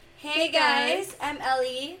Hey guys, I'm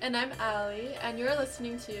Ellie. And I'm Allie, and you're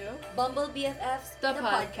listening to Bumble BFFs, the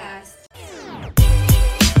podcast.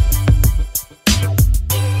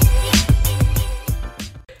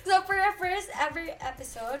 So for our first ever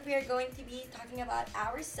episode, we are going to be talking about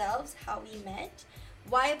ourselves, how we met,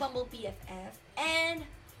 why Bumble BFF, and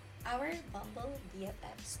our Bumble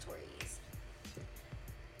BFF stories.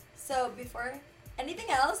 So before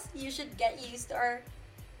anything else, you should get used to our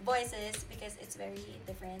voices because it's very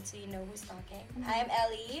different, so you know who's talking. I'm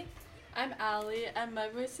Ellie. I'm Allie, and my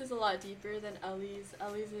voice is a lot deeper than Ellie's.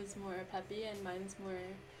 Ellie's is more peppy, and mine's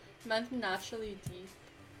naturally deep.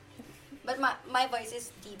 But my voice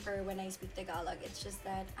is deeper when I speak Tagalog. It's just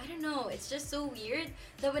that, I don't know, it's just so weird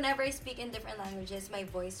that whenever I speak in different languages, my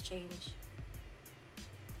voice change.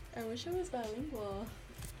 I wish I was bilingual.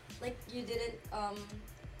 Like, you didn't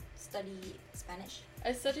study Spanish?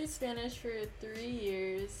 I studied Spanish for 3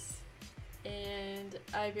 years, and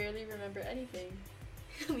I barely remember anything.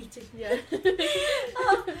 Me too. Yeah.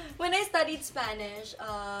 When I studied Spanish,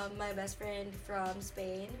 my best friend from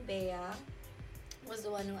Spain, Bea, was the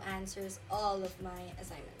one who answers all of my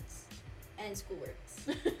assignments and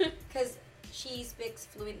schoolworks. Because she speaks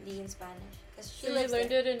fluently in Spanish. Because she So lives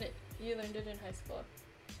there. You learned it in high school.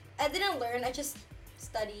 I didn't learn, I just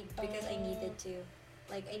studied because I needed to.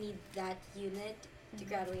 Like, I need that unit to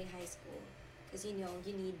graduate high school. Because, you know,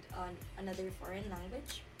 you need another foreign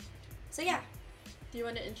language. So, yeah. Do you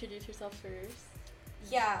want to introduce yourself first?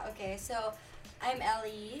 Yeah, okay. So, I'm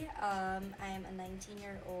Ellie. I'm a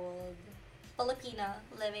 19-year-old Filipina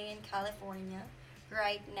living in California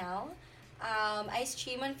right now. I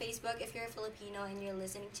stream on Facebook. If you're a Filipino and you're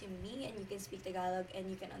listening to me and you can speak Tagalog and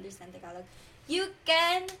you can understand Tagalog, you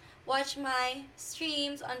can watch my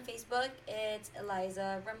streams on Facebook. It's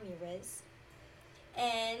Eliza Ramirez.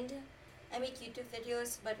 And I make YouTube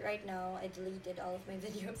videos, but right now I deleted all of my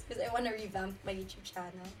videos because I want to revamp my YouTube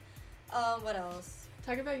channel. What else?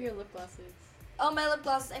 Talk about your lip glosses. Oh, my lip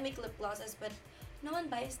glosses. I make lip glosses, but no one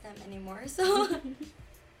buys them anymore. So,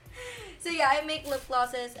 so yeah, I make lip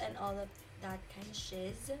glosses and all of that kind of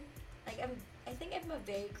shiz. Like, I think I'm a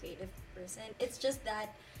very creative person. It's just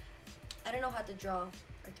that I don't know how to draw or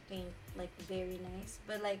to paint like very nice,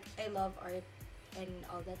 but like I love art and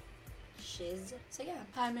all that shiz. So yeah.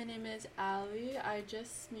 Hi, my name is Allie. I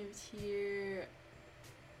just moved here.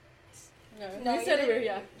 No, you said it,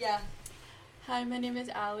 yeah. Yeah. Hi, my name is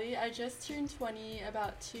Allie. I just turned 20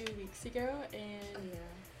 about 2 weeks ago, and Oh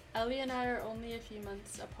yeah. Ellie and I are only a few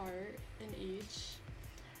months apart in age.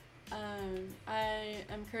 I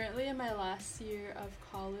am currently in my last year of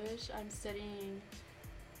college. I'm studying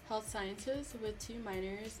health sciences with 2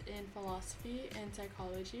 minors in philosophy and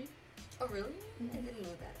psychology. Oh really? I didn't know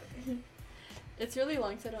that. Okay. It's really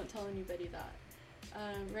long, so I don't tell anybody that.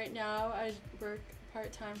 Right now, I work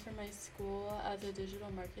part-time for my school as a digital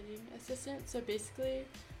marketing assistant. So basically,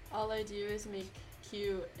 all I do is make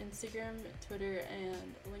cute Instagram, Twitter,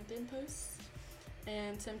 and LinkedIn posts.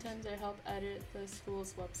 And sometimes I help edit the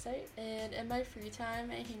school's website. And in my free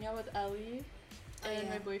time, I hang out with Ellie and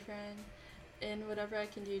my boyfriend and whatever I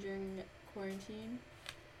can do during quarantine.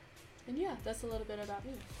 And yeah, that's a little bit about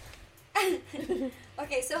me.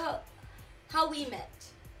 Okay, so how we met?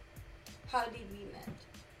 How did we met?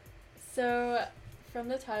 So, from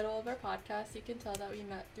the title of our podcast, you can tell that we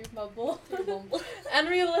met through Bumble. Through Bumble. And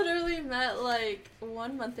we literally met like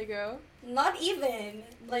 1 month ago. Not even.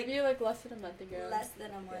 Like Maybe like less than a month ago. less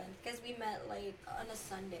than a month. Because we met like on a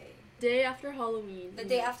Sunday. Day after Halloween. The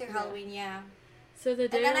day after Halloween, yeah. So the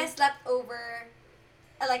day. And then I slept over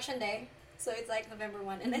election day. So it's like November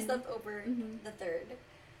 1. And I slept over the 3rd.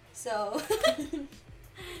 So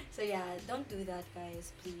so yeah, don't do that,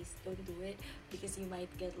 guys. Please don't do it because you might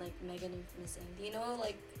get like Megan is Missing. Do you know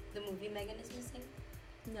like the movie Megan is Missing?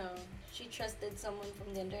 No. She trusted someone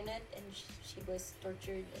from the internet and she was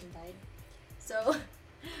tortured and died. So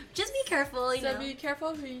just be careful, you know. So be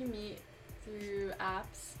careful who you meet through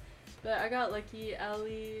apps. But I got lucky.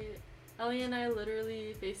 Ellie and I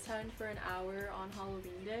literally FaceTimed for an hour on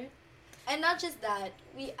Halloween day. And not just that,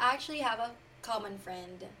 we actually have a common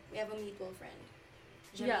friend. We have a mutual friend.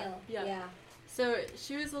 Jamil. Yeah. So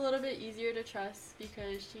she was a little bit easier to trust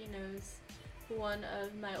because she knows one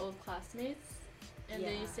of my old classmates, and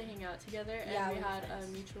they used to hang out together, and we had a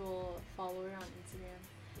mutual follower on Instagram.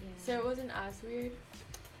 Yeah. So it wasn't as weird.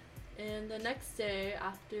 And the next day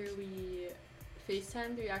after we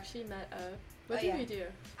FaceTimed, we actually met up. What did we do?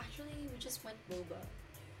 Actually, we just went boba,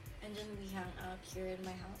 and then we hung out here in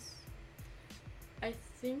my house. I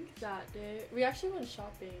think that day we actually went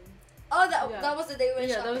shopping. Oh, that was the day we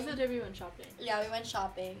went shopping. Yeah, that was the day we went shopping. Yeah, we went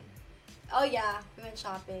shopping. Oh yeah, we went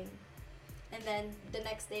shopping. And then the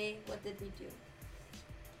next day, what did we do?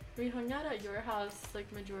 We hung out at your house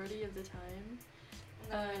like majority of the time.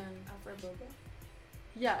 And then we went out for boba.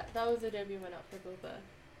 Yeah, that was the day we went out for boba.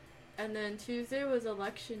 And then Tuesday was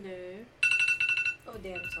election day. Oh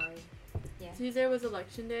damn, sorry. Yeah. Tuesday was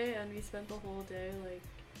election day, and we spent the whole day like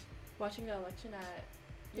watching the election at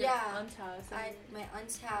your aunt's house. At my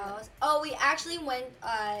aunt's house. Oh, we actually went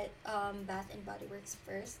Bath and Body Works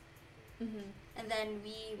first. Mm-hmm. And then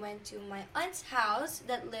we went to my aunt's house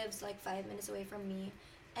that lives like 5 minutes away from me.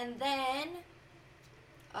 And then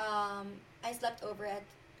I slept over at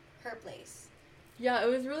her place. Yeah, it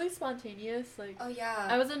was really spontaneous. Like, oh yeah,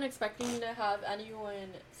 I wasn't expecting to have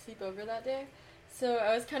anyone sleep over that day, so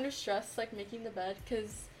I was kind of stressed like making the bed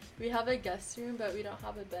because we have a guest room but we don't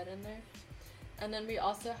have a bed in there. And then we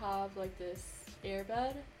also have like this air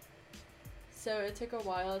bed, so it took a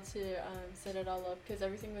while to set it all up because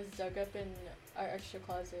everything was dug up in our extra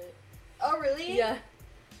closet. Oh really? Yeah.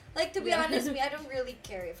 Like, to be honest, I don't really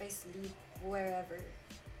care if I sleep wherever.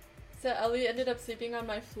 So Ellie ended up sleeping on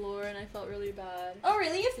my floor, and I felt really bad. Oh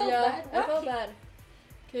really? You felt bad? Why? I felt bad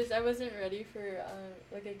because I wasn't ready for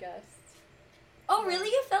like a guest. Oh really?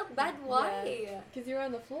 You felt bad? Why? Because you were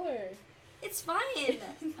on the floor. It's fine.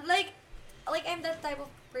 like I'm that type of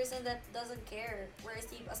person that doesn't care where I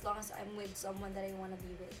sleep as long as I'm with someone that I want to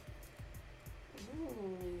be with.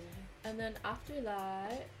 Ooh. And then after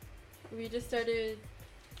that, we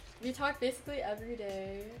talked basically every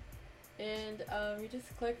day, and we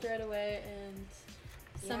just clicked right away, and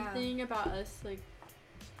something about us, like,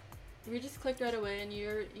 we just clicked right away, and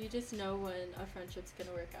you just know when a friendship's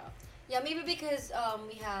gonna work out. Yeah, maybe because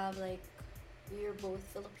we're both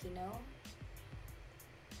Filipino.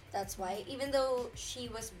 That's why. Even though she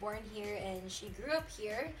was born here and she grew up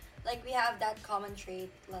here, like, we have that common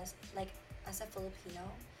trait, like, as a Filipino.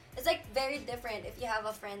 It's, like, very different if you have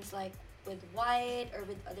a friends, like, with white or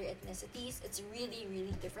with other ethnicities. It's really,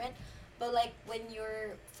 really different. But, like, when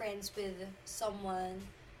you're friends with someone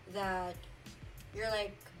that you're,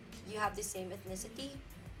 like, you have the same ethnicity,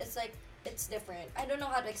 it's, like, it's different. I don't know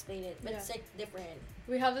how to explain it, but it's, like, different.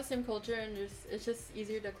 We have the same culture, and it's just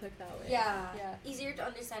easier to click that way. Yeah. Easier to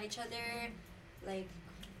understand each other. Like,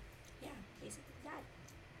 yeah, basically that.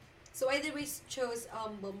 So why did we chose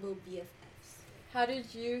Bumble BFFs? How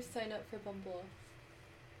did you sign up for Bumble?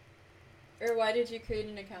 Or why did you create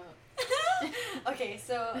an account? Okay,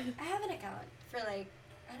 so I have an account for, like,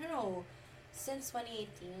 I don't know, since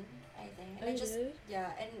 2018, I think. And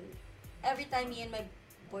and every time me and my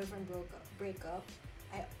boyfriend break up,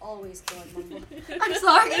 I always go on Bumble. I'm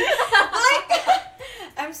sorry. Like,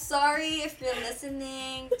 I'm sorry if you're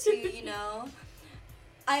listening to,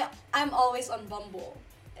 I'm always on Bumble.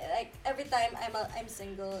 Like, every time I'm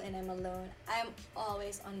single and I'm alone, I'm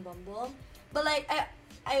always on Bumble. But, like,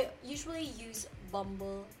 I usually use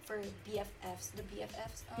Bumble for BFFs. The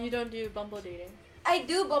BFFs. You don't do Bumble dating? I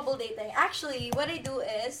do Bumble dating. Actually, what I do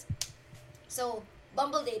is,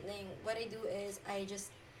 Bumble dating, what I do is I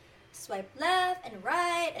just swipe left and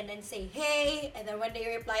right and then say hey, and then when they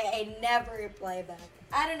reply, I never reply back.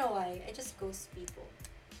 I don't know why. I just ghost people.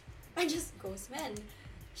 I just ghost men.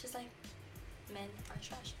 It's just like, men are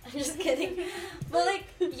trash. I'm just kidding. But, like,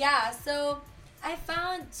 yeah, so I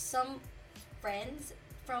found some friends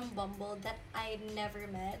from Bumble that I never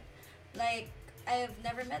met. Like, I've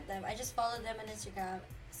never met them. I just followed them on Instagram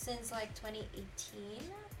since, like, 2018.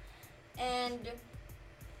 And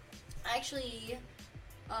actually,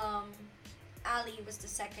 Ali was the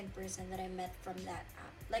second person that I met from that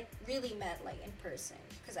app. Like, really met, like, in person.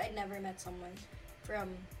 Because I never met someone from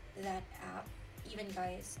that app. Even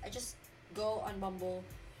guys. I just go on Bumble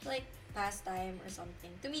to, like, pastime or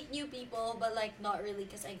something. To meet new people, but, like, not really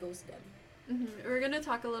because I ghost them. Mm-hmm. We're going to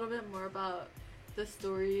talk a little bit more about the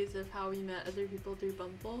stories of how we met other people through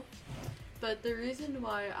Bumble. But the reason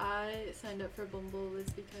why I signed up for Bumble was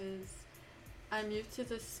because I moved to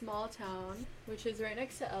this small town, which is right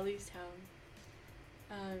next to Ellie's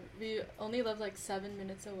town. We only live like 7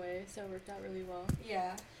 minutes away, so it worked out really well.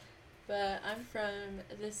 Yeah. But I'm from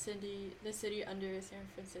the city under San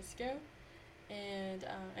Francisco, and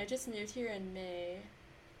I just moved here in May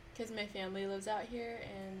because my family lives out here,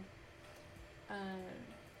 and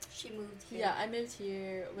she moved here. Yeah, I moved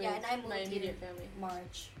here with and I moved my immediate family.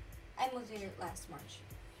 March. I moved here last March.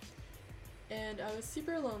 And I was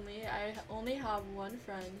super lonely. I only have one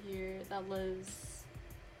friend here that lives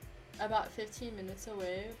about 15 minutes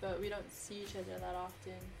away, but we don't see each other that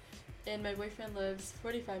often. And my boyfriend lives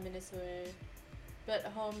 45 minutes away, but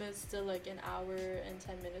home is still like an hour and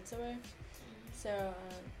 10 minutes away. So,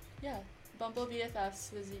 Bumble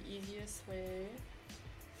BFFs was the easiest way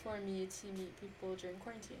for me to meet people during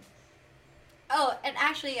quarantine. Oh, and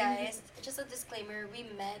actually, guys, just a disclaimer: we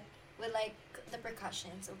met with like the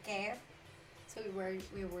precautions, okay? So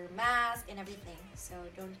we were masked and everything. So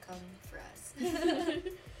don't come for us.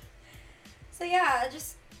 So yeah, I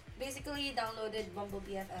just basically downloaded Bumble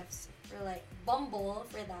BFFs for like Bumble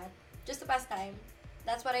for that, just to pass time.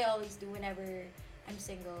 That's what I always do whenever I'm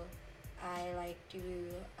single. I like to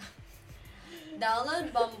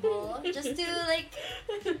download Bumble just to like,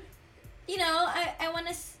 I want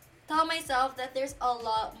to tell myself that there's a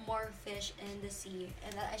lot more fish in the sea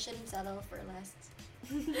and that I shouldn't settle for less.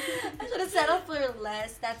 I shouldn't settle for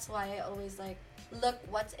less. That's why I always like look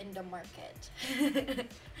what's in the market.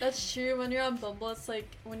 That's true. When you're on Bumble, it's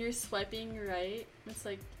like when you're swiping right, it's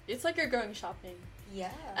like you're going shopping.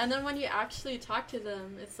 Yeah. And then when you actually talk to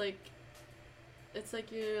them, it's like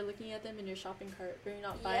you're looking at them in your shopping cart, but you're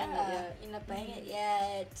not buying it yet. You're not buying it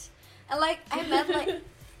yet. And like I met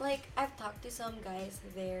like I've talked to some guys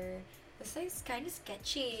there. It's like kind of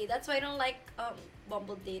sketchy. That's why I don't like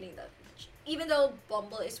Bumble dating that much. Even though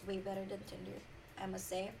Bumble is way better than Tinder, I must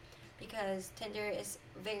say, because Tinder is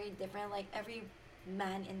very different. Like every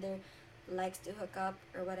man in there likes to hook up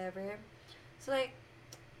or whatever. So like,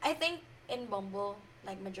 I think in Bumble,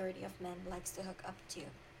 like majority of men likes to hook up too.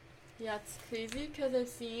 Yeah, it's crazy because I've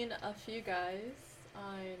seen a few guys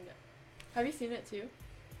on. Have you seen it too?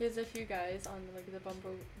 There's a few guys on like the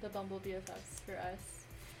Bumble BFFs for us,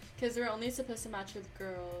 because we're only supposed to match with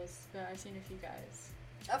girls. But I've seen a few guys.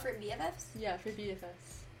 Oh, for BFFs? Yeah, for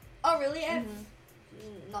BFFs. Oh, really? I've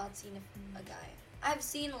not seen a guy. I've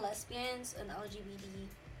seen lesbians and LGBT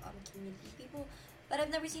community people, but I've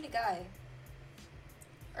never seen a guy.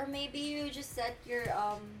 Or maybe you just set your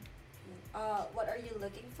what are you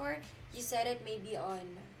looking for? You set it maybe on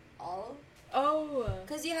all. Oh.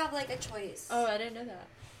 Cause you have like a choice. Oh, I didn't know that.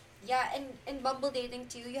 Yeah, and in Bumble dating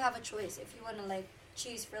too, you have a choice if you wanna like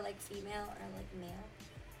choose for like female or like male.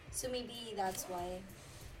 So maybe that's why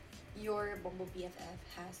your Bumble BFF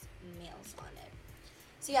has males on it.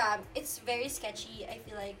 So yeah, it's very sketchy. I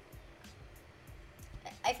feel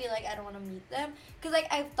like I don't want to meet them because like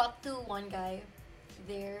I've talked to one guy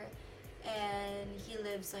there, and he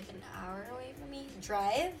lives like an hour away from me,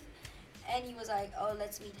 drive, and he was like, "Oh,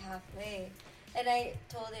 let's meet halfway," and I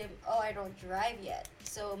told him, "Oh, I don't drive yet,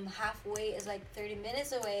 so halfway is like 30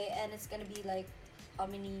 minutes away, and it's gonna be like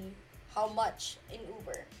how much in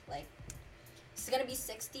Uber? Like it's gonna be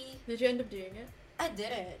 60." Did you end up doing it? I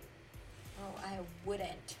didn't. Oh, I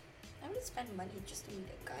wouldn't. I would spend money just to meet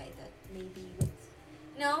a guy that maybe would.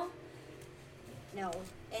 No,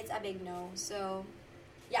 it's a big no. So,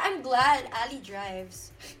 yeah, I'm glad Ali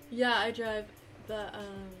drives. Yeah, I drive, but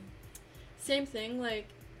same thing. Like,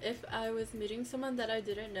 if I was meeting someone that I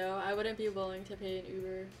didn't know, I wouldn't be willing to pay an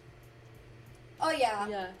Uber. Oh yeah.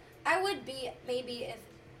 Yeah. I would be maybe if,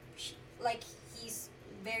 like, he's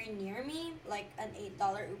very near me, like an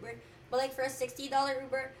 $8 Uber, but like for a $60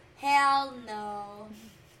 Uber, hell no.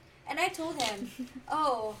 And I told him,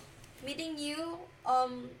 oh, meeting you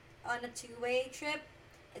on a two-way trip,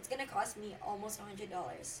 it's gonna cost me almost $100,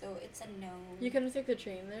 so it's a no. You couldn't take the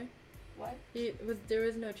train there? What? There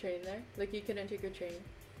was no train there? Like, you couldn't take a train?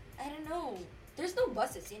 I don't know. There's no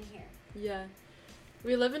buses in here. Yeah.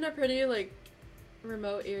 We live in a pretty, like,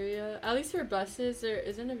 remote area. At least for buses, there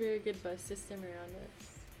isn't a very good bus system around us.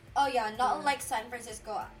 Oh yeah, not like San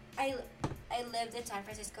Francisco. I lived in San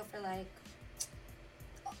Francisco for like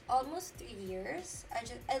almost 3 years.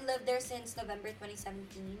 I lived there since November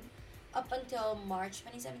 2017 up until March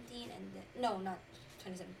 2017, and then, no, not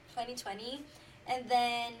 2020, and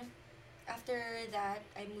then after that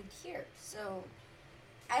I moved here. So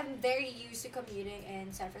I'm very used to commuting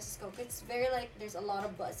in San Francisco. 'Cause it's very like there's a lot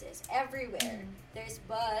of buses everywhere. There's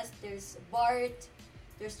bus, there's BART,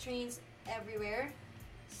 there's trains everywhere.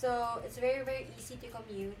 So it's very, very easy to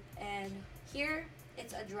commute, and here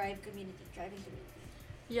it's a driving community.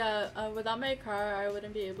 Yeah, without my car, I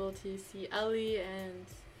wouldn't be able to see Ellie and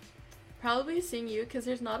probably seeing you, because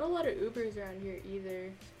there's not a lot of Ubers around here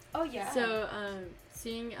either. Oh yeah. So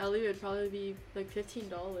seeing Ellie would probably be like $15.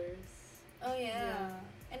 Oh yeah.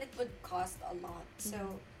 And it would cost a lot.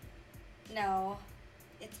 So no,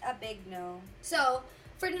 it's a big no. So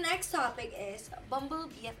for the next topic is Bumble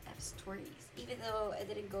BFF stories. Even though I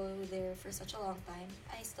didn't go there for such a long time,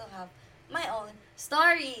 I still have my own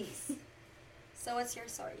stories. So what's your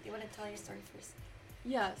story? Do you want to tell your story first?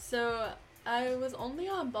 Yeah, so I was only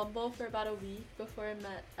on Bumble for about a week before I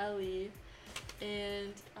met Ellie.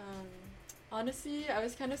 And honestly, I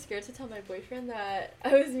was kind of scared to tell my boyfriend that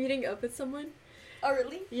I was meeting up with someone. Oh,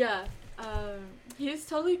 really? Yeah. He was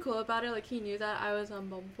totally cool about it. Like, he knew that I was on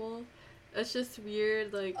Bumble. It's just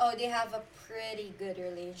weird, like, Oh, they have a pretty good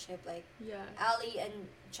relationship. Like yeah. Ali and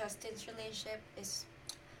Justin's relationship is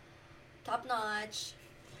top notch.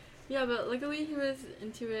 Yeah, but luckily he was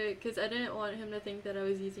into it because I didn't want him to think that I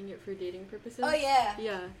was using it for dating purposes. Oh yeah.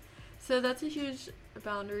 Yeah. So that's a huge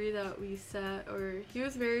boundary that we set, or he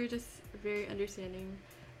was very understanding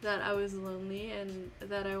that I was lonely and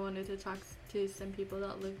that I wanted to talk to some people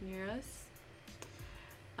that live near us.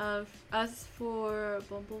 As for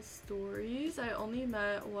Bumble stories, I only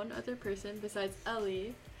met one other person besides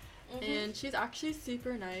Ellie, and she's actually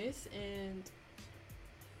super nice, and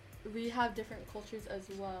we have different cultures as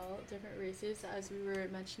well, different races, as we were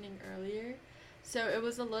mentioning earlier. So it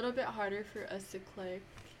was a little bit harder for us to click.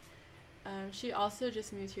 She also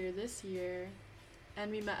just moved here this year, and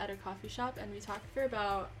we met at a coffee shop, and we talked for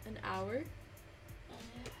about an hour,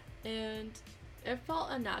 and it felt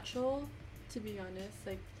unnatural, to be honest.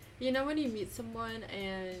 Like, you know when you meet someone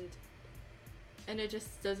and it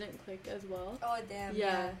just doesn't click as well? Oh damn.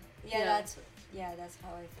 Yeah. Yeah. That's how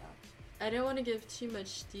I felt. I didn't want to give too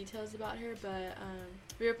much details about her, but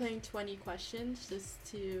we were playing 20 questions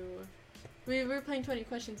we were playing 20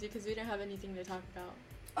 questions because we didn't have anything to talk about.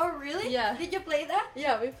 Oh really? Yeah. Did you play that?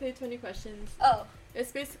 Yeah, we played 20 questions. Oh.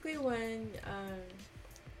 It's basically when,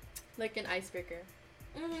 like an icebreaker.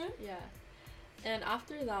 Yeah. And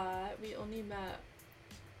after that, we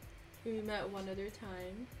met one other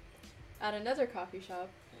time at another coffee shop,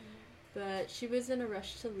 but she was in a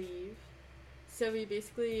rush to leave. So we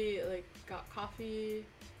basically, like, got coffee,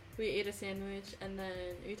 we ate a sandwich, and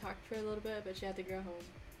then we talked for a little bit, but she had to go home.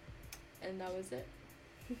 And that was it.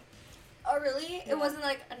 Oh really? Yeah. It wasn't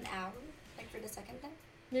like an hour, like for the second time?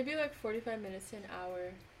 Maybe like 45 minutes to an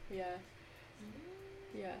hour. Yeah.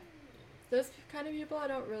 Yeah. Those kind of people I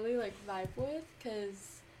don't really, like, vibe with,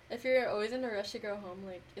 because if you're always in a rush to go home,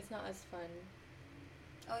 like, it's not as fun.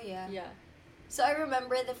 Oh yeah. Yeah. So I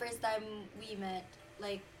remember the first time we met,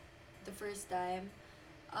 like, the first time,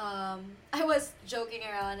 I was joking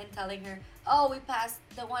around and telling her, oh, we passed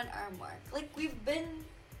the 1 hour mark. Like, we've been,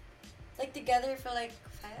 like, together for, like,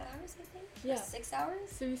 5 hours, I think? Yeah. 6 hours?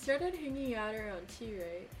 So we started hanging out around 2,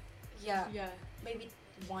 right? Yeah. Yeah. Maybe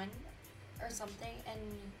 1 or something. And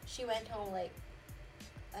she went home, like,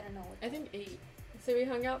 I don't know. I think 8. So we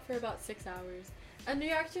hung out for about 6 hours. And you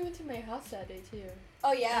actually went to my house that day, too.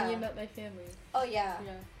 Oh, yeah. And you met my family. Oh, yeah.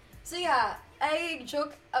 Yeah. So, yeah, I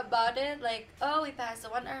joke about it, like, oh, we passed the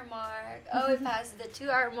 1 hour mark. Oh, we passed the 2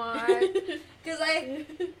 hour mark. Because, like,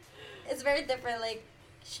 it's very different. Like,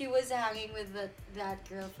 she was hanging with that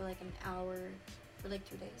girl for, like, an hour, for, like,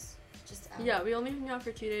 2 days. Just an hour. Yeah, we only hung out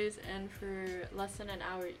for 2 days and for less than an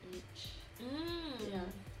hour each. Yeah.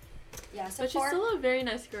 Yeah, so but she's still a very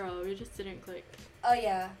nice girl. We just didn't click. Oh,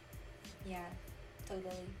 yeah. Yeah,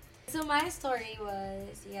 totally. So my story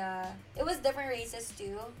was, yeah, it was different races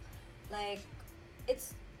too. Like,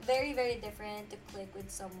 it's very, very different to click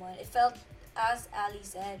with someone. It felt, as Ali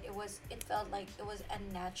said, it felt like it was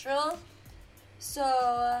unnatural.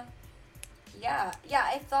 So, yeah,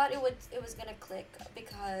 I thought it was gonna click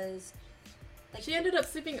because, like, She ended up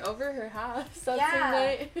sleeping over her house that Yeah. same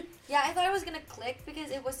night. yeah, I thought it was gonna click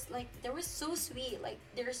because it was like they were so sweet, like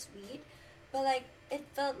they're sweet, but like it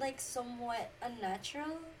felt like somewhat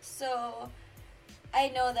unnatural. So I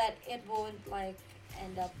know that it won't like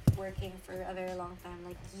end up working for a very long time,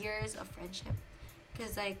 like years of friendship,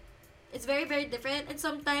 because like it's very, very different. And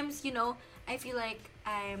sometimes, you know, I feel like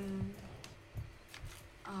I'm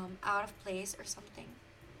out of place or something.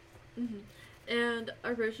 Mm-hmm. And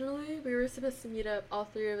originally, we were supposed to meet up, all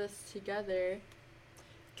 3 of us together,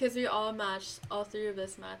 because all 3 of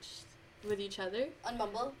us matched with each other On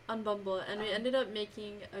Bumble? on Bumble, and we ended up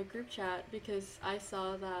making a group chat because I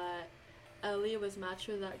saw that Ellie was matched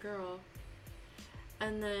with that girl.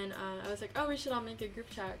 And then I was like, oh, we should all make a group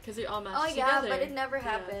chat because we all matched together. But it never Yeah,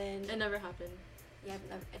 happened. it never happened. Yeah,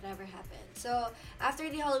 it never happened. So after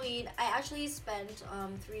the Halloween, I actually spent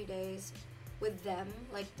 3 days with them,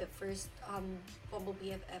 like the first Bumble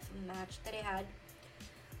BFF match that I had.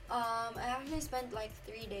 I actually spent like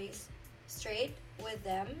 3 days straight with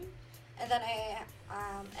them, and then I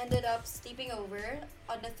ended up sleeping over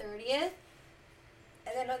on the 30th,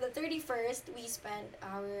 and then on the 31st we spent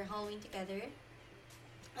our Halloween together,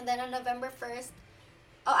 and then on November 1st,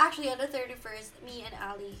 oh actually on the 31st, me and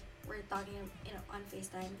Ali were talking, you know, on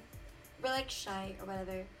FaceTime. We're like shy or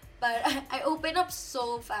whatever, but I opened up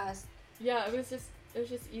so fast. Yeah, it was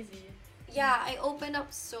just easy. Yeah, I opened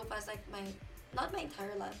up so fast, like not my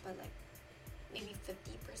entire life, but like maybe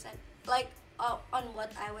 50%, like on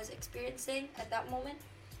what I was experiencing at that moment,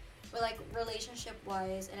 but like relationship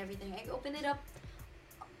wise and everything. I opened it up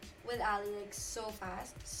with Ali like so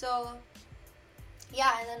fast. So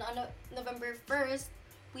yeah, and then on November 1st,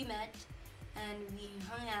 we met and we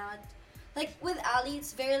hung out. Like with Ali,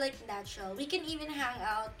 it's very like natural. We can even hang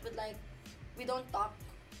out with like, we don't talk.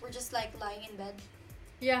 We're just like lying in bed.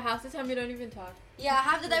 Yeah, half the time we don't even talk. Yeah,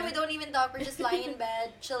 half the time we don't even talk. We're just lying in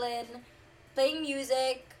bed, chilling, playing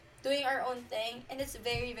music, doing our own thing, and it's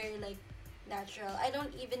very, very like natural. I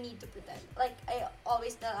don't even need to pretend. Like I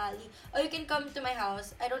always tell Ali, oh, you can come to my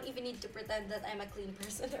house. I don't even need to pretend that I'm a clean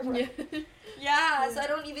person or Yeah. what. Yeah, so I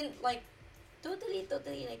don't even like totally,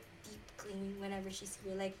 totally like deep cleaning whenever she's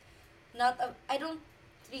here. Like, not a. I don't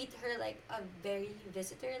treat her like a very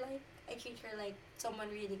visitor. Like I treat her like someone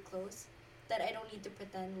really close. That I don't need to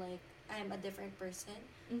pretend like I'm a different person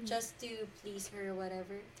Mhm. just to please her or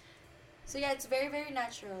whatever. So yeah, it's very, very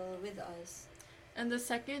natural with us. And the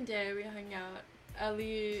second day we hung out,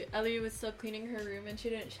 Ellie was still cleaning her room and she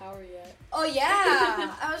didn't shower yet. Oh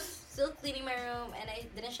yeah, I was still cleaning my room and I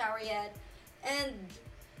didn't shower yet, and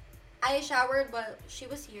I showered but she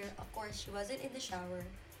was here. Of course, she wasn't in the shower.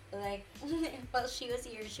 Like, while she was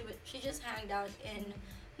here, she just hanged out in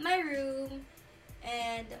my room,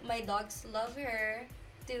 and my dogs love her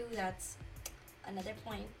too. That's another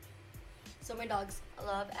point. So my dogs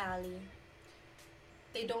love Ali.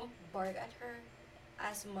 They don't bark at her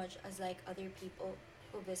as much as like other people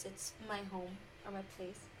who visits my home or my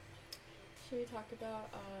place. Should we talk about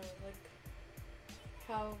like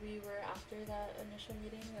how we were after that initial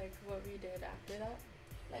meeting, like what we did after that,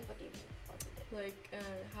 Like, what do you mean? What we did? like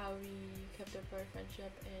how we kept up our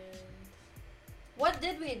friendship and What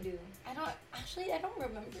did we do? I don't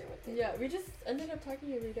remember what we yeah, we just ended up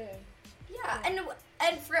talking every day. Yeah,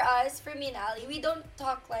 and for us, for me and Ali, we don't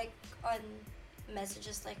talk like on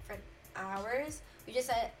messages like for hours. We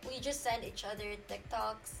just send each other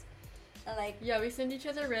TikToks, and like Yeah, we send each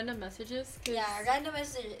other random messages. random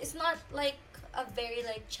messages. It's not like a very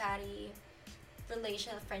like chatty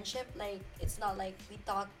friendship. Like it's not like we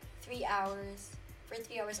talk 3 hours for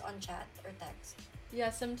 3 hours on chat or text.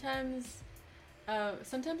 Yeah, sometimes our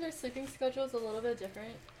sleeping schedule is a little bit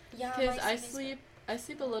different Yeah, because my I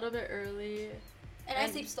sleep a little bit early. and I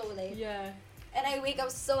sleep so late. Yeah. And I wake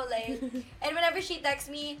up so late. And whenever she texts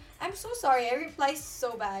me, I'm so sorry. I reply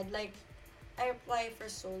so bad. Like, I reply for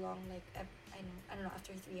so long. Like, I don't know,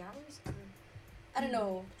 after 3 hours? Or, I don't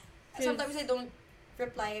know. Sometimes I don't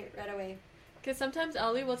reply right away. Because sometimes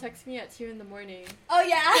Ellie will text me at 2 in the morning. Oh,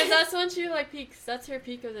 yeah. Because that's when she, like, peaks. That's her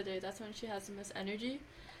peak of the day. That's when she has the most energy.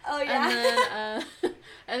 Oh, yeah. And then,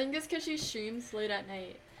 I think it's because she streams late at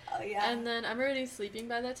night. Oh, yeah. And then I'm already sleeping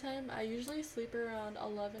by that time. I usually sleep around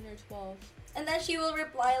 11 or 12. And then she will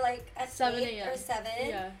reply, like, at 7 8 or a.m. 7.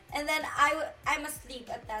 Yeah. And then I'm asleep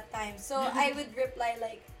at that time. So I would reply,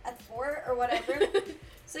 like, at 4 or whatever.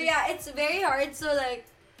 So, yeah, it's very hard. So, like,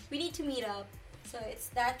 we need to meet up. So, it's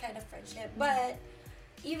that kind of friendship. But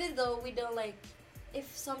even though we don't, like,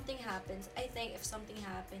 if something happens, I think if something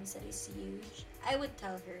happens that is huge, I would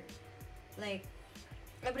tell her. Like,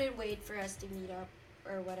 I wouldn't wait for us to meet up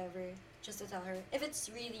or whatever just to tell her. If it's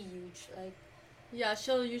really huge, like, Yeah,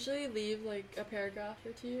 she'll usually leave, like, a paragraph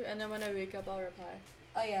or two, and then when I wake up, I'll reply.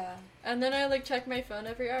 oh, yeah. And then I, like, check my phone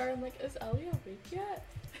every hour. I'm like, is Ellie awake yet?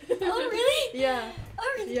 Oh, really? Yeah.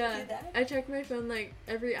 Oh, really? Yeah. Do that? I check my phone, like,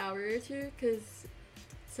 every hour or two, because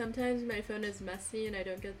sometimes my phone is messy and I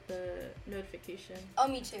don't get the notification. Oh,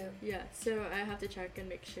 me too. Yeah, so I have to check and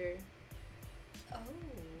make sure. Oh,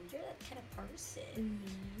 you're that kind of person.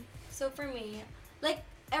 Mm-hmm. So for me, like,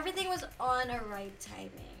 everything was on a right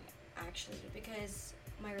timing, actually, because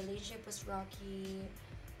my relationship was rocky,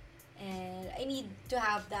 and I need to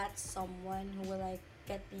have that someone who will, like,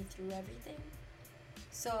 get me through everything.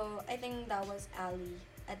 So I think that was Ali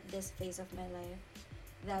at this phase of my life.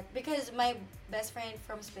 That because my best friend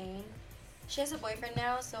from Spain, she has a boyfriend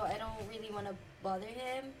now, so I don't really want to bother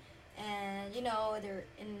him. And you know, they're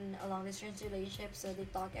in a long distance relationship, so they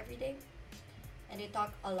talk every day, and they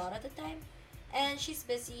talk a lot of the time. And she's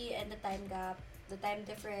busy, and the time gap, the time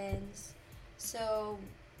difference, so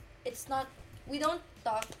it's not. We don't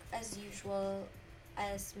talk as usual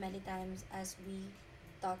as many times as we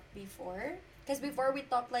talked before. Because before we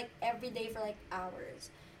talked like every day for like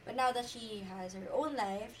hours. But now that she has her own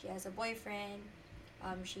life, she has a boyfriend,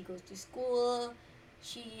 she goes to school,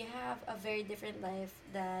 she have a very different life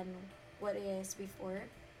than what it is before.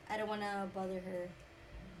 I don't want to bother her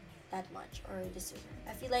that much or disturb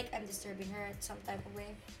her. I feel like I'm disturbing her at some type of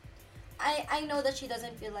way. I know that she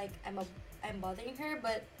doesn't feel like I'm bothering her,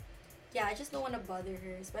 but yeah, I just don't want to bother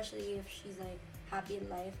her, especially if she's like happy in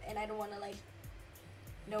life, and I don't want to like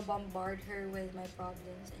bombard her with my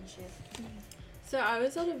problems and shit. So I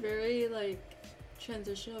was at a very, like,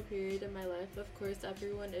 transitional period in my life. Of course,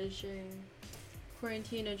 everyone is during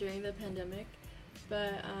quarantine and during the pandemic,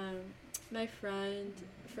 but my friend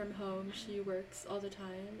from home, she works all the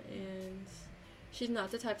time, and she's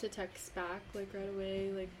not the type to text back like right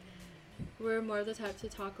away. Like, we're more the type to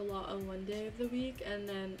talk a lot on one day of the week, and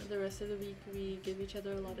then the rest of the week we give each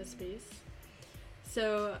other a lot of space.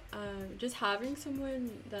 So just having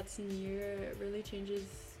someone that's near really changes.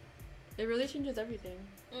 It really changes everything.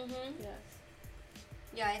 Mhm. Yes.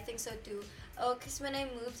 Yeah, I think so too. Oh, cause when I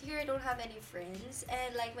moved here, I don't have any friends,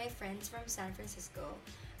 and like my friends from San Francisco,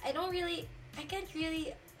 I can't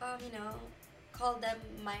really, call them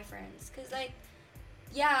my friends, cause like,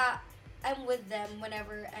 yeah, I'm with them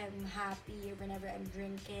whenever I'm happy, or whenever I'm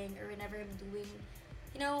drinking, or whenever I'm doing,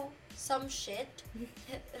 some shit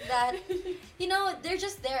that, they're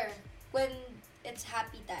just there when it's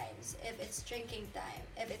happy times, if it's drinking time,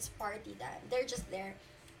 if it's party time, they're just there.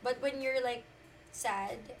 But when you're like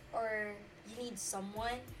sad or you need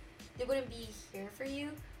someone, they wouldn't be here for you.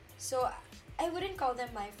 So I wouldn't call them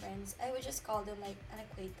my friends. I would just call them like an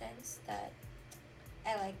acquaintance that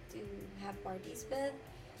I like to have parties with.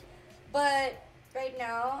 But right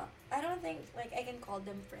now, I don't think like I can call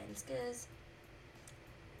them friends, because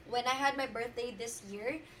when I had my birthday this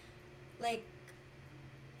year, like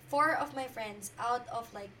four of my friends out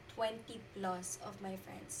of like 20 plus of my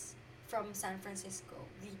friends from San Francisco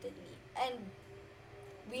greeted me. And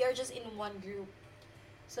we are just in one group.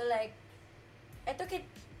 So like I took it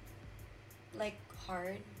like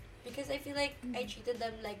hard, because I feel like I treated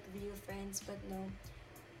them like real friends, but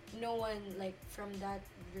no one like from that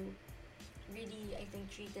group really, I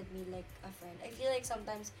think, treated me like a friend. I feel like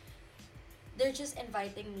sometimes they're just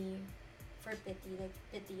inviting me for pity, like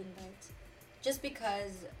pity invites, just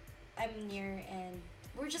because I'm near, and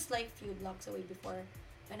we're just like few blocks away before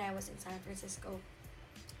when I was in San Francisco.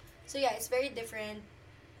 So yeah, it's very different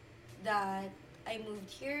that I moved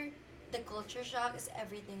here. The culture shock is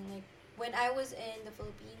everything. Like when I was in the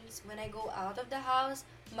Philippines, when I go out of the house,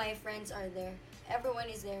 my friends are there. Everyone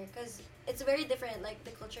is there, because it's very different. Like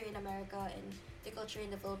the culture in America and the culture in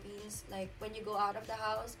the Philippines. Like when you go out of the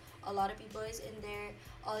house, a lot of people is in there.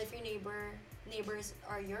 All of your neighbors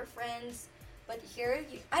are your friends. But here,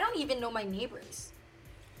 I don't even know my neighbors.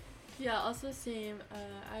 Yeah, also same.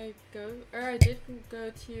 I did go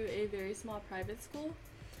to a very small private school,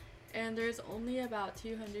 and there's only about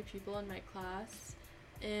 200 people in my class.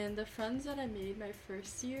 And the friends that I made my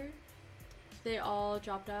first year, they all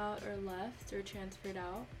dropped out or left or transferred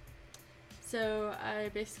out. So I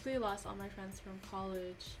basically lost all my friends from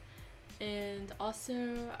college. And also,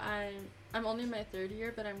 I'm only in my third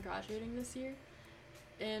year, but I'm graduating this year.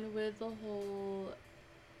 And with the whole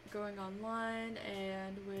going online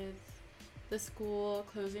and with the school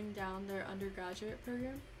closing down their undergraduate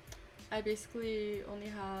program, I basically only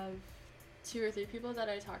have 2 or 3 people that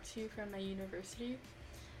I talk to from my university.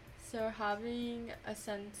 So having a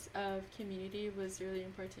sense of community was really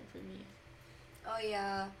important for me. Oh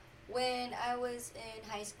yeah. When I was in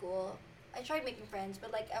high school, I tried making friends,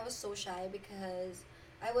 but like I was so shy because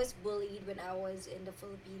I was bullied when I was in the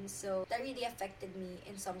Philippines. So that really affected me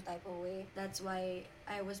in some type of way. That's why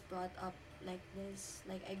I was brought up like this.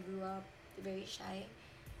 Like I grew up very shy.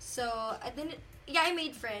 So I didn't yeah, I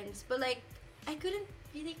made friends, but like I couldn't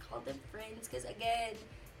really call them friends, because again,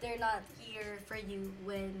 they're not here for you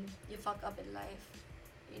when you fuck up in life,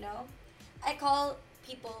 you know? I call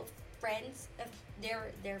people friends if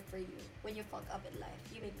they're there for you when you fuck up in life.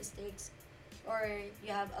 You make mistakes or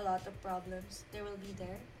you have a lot of problems, they will be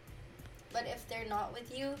there. But if they're not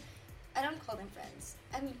with you, I don't call them friends.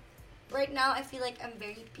 Right now I feel like I'm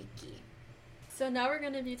very picky. So now we're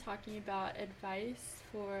going to be talking about advice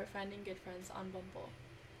for finding good friends on Bumble.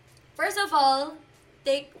 First of all,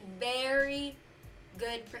 take very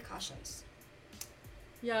good precautions.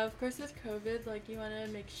 Yeah, of course with COVID, like you want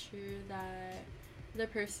to make sure that the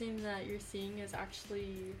person that you're seeing is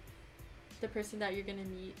actually the person that you're going to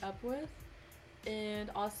meet up with. And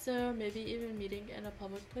also maybe even meeting in a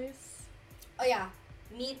public place. Oh yeah,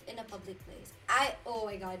 meet in a public place. Oh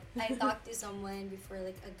my god, I talked to someone before,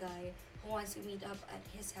 like a guy who wants to meet up at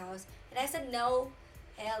his house, and I said no,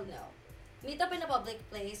 hell no. Meet up in a public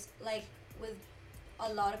place, like with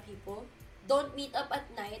a lot of people. Don't meet up at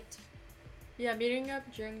night. Yeah, meeting up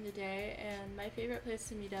during the day, and my favorite place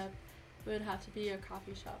to meet up would have to be a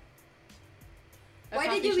coffee shop. Why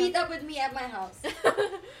did you meet up with me at my house?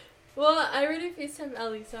 Well, I already FaceTimed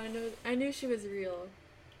Ellie, so I knew she was real.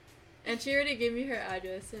 And she already gave me her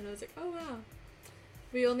address, and I was like, oh wow.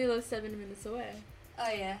 We only live 7 minutes away. Oh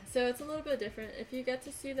yeah. So it's a little bit different. If you get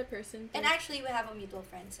to see the person... And actually we have a mutual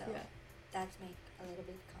friend, so that's make a little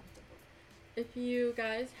bit comfortable. If you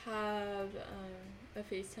guys have a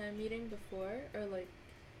FaceTime meeting before, or like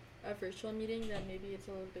a virtual meeting, then maybe it's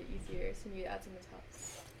a little bit easier to meet at someone's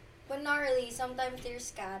house. But not really. Sometimes they're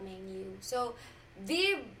scamming you. So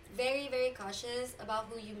be very, very cautious about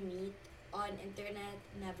who you meet on internet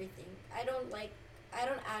and everything. I don't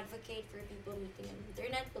advocate for people meeting on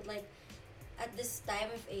internet, but like at this time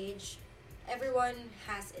of age, everyone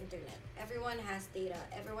has internet. Everyone has data.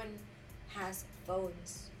 Everyone has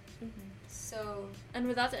phones. Mm-hmm. So And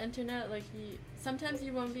without the internet, like sometimes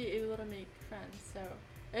you won't be able to make friends. So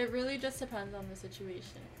it really just depends on the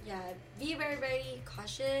situation. yeah, be very, very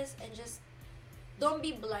cautious and just don't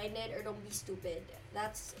be blinded or don't be stupid.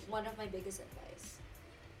 That's one of my biggest advice.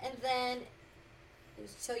 And then,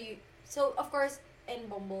 so of course in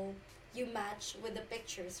Bumble, you match with the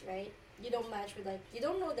pictures, right? You don't match with like, you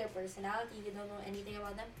don't know their personality, you don't know anything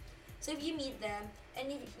about them. So if you meet them and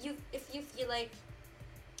if you feel like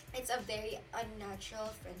it's a very unnatural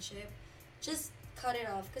friendship, just cut it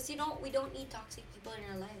off because we don't need toxic people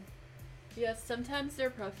in our life. Yes, sometimes their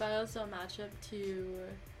profiles don't match up to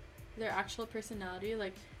their actual personality.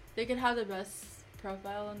 Like, they could have the best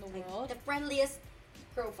profile in the Like, world, the friendliest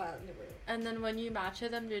profile in the world. and then when you match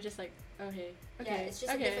with them, you're just like, oh, hey, okay, Yeah, it's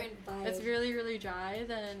just okay. a different vibe. It's really, really dry,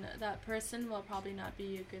 then that person will probably not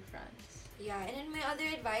be a good friend. Yeah, and then my other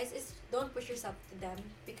advice is don't push yourself to them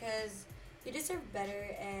because you deserve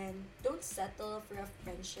better, and don't settle for a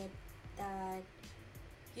friendship that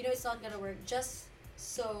it's not gonna work just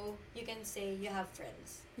so you can say you have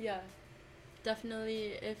friends. Yeah.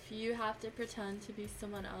 Definitely, if you have to pretend to be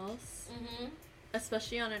someone else, Mm-hmm.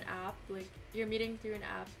 especially on an app, like you're meeting through an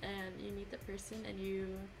app and you meet the person and you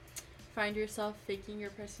find yourself faking your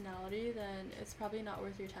personality, then it's probably not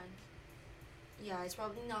worth your time. Yeah, it's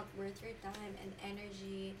probably not worth your time and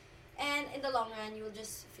energy. And in the long run, you will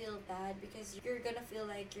just feel bad because you're gonna feel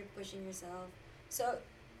like you're pushing yourself. So,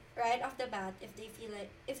 right off the bat, if you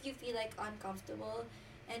feel like uncomfortable,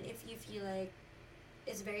 and if you feel like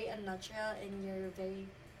it's very unnatural, and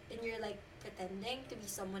you're like pretending to be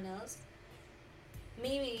someone else,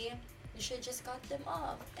 maybe you should just cut them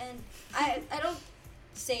off. And I don't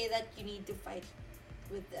say that you need to fight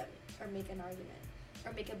with them or make an argument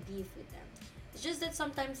or make a beef with them. It's just that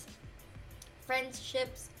sometimes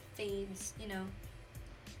friendships fades,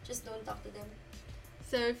 just don't talk to them.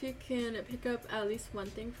 So if you can pick up at least one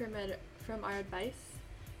thing from our advice,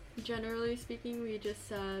 generally speaking, we just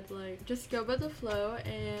said, like, just go with the flow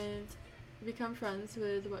and become friends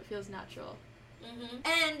with what feels natural. Mm-hmm.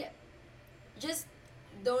 And just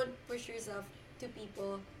don't push yourself to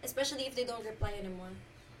people, especially if they don't reply anymore.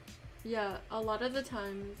 Yeah, a lot of the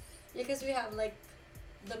times. Because we have like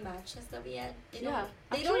the matches that we had. They Yeah,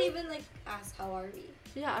 don't actually- even like ask how are we.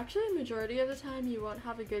 Yeah, actually, majority of the time you won't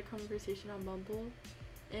have a good conversation on Bumble,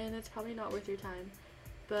 and it's probably not worth your time.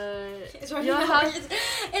 But It's you'll not have worth-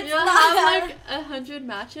 it's you'll not. have like 100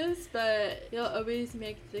 matches, but you'll always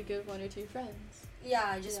make the good one or two friends.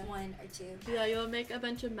 Yeah, just Yeah. one or two. Yeah, you'll make a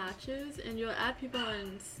bunch of matches, and you'll add people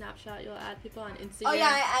on Snapchat. You'll add people on Instagram. Oh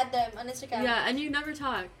yeah, I add them on Instagram. Yeah, and you never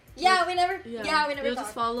talk. Yeah, we never. Yeah, Yeah, we never You'll talk.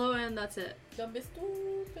 just follow, and that's it. Don't be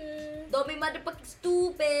stupid. Don't be motherfucking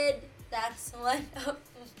stupid. That's one of.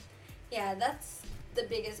 Yeah, that's the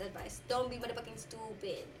biggest advice. Don't be motherfucking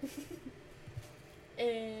stupid.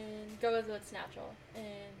 And go with what's natural.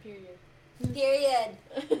 And period. Period.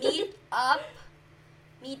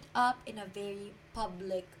 Meet up in a very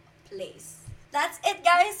public place. That's it,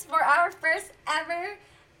 guys, for our first ever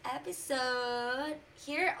episode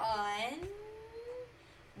here on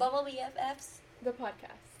Bumble BFFs. The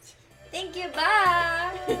podcast. Thank you.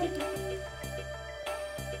 Bye.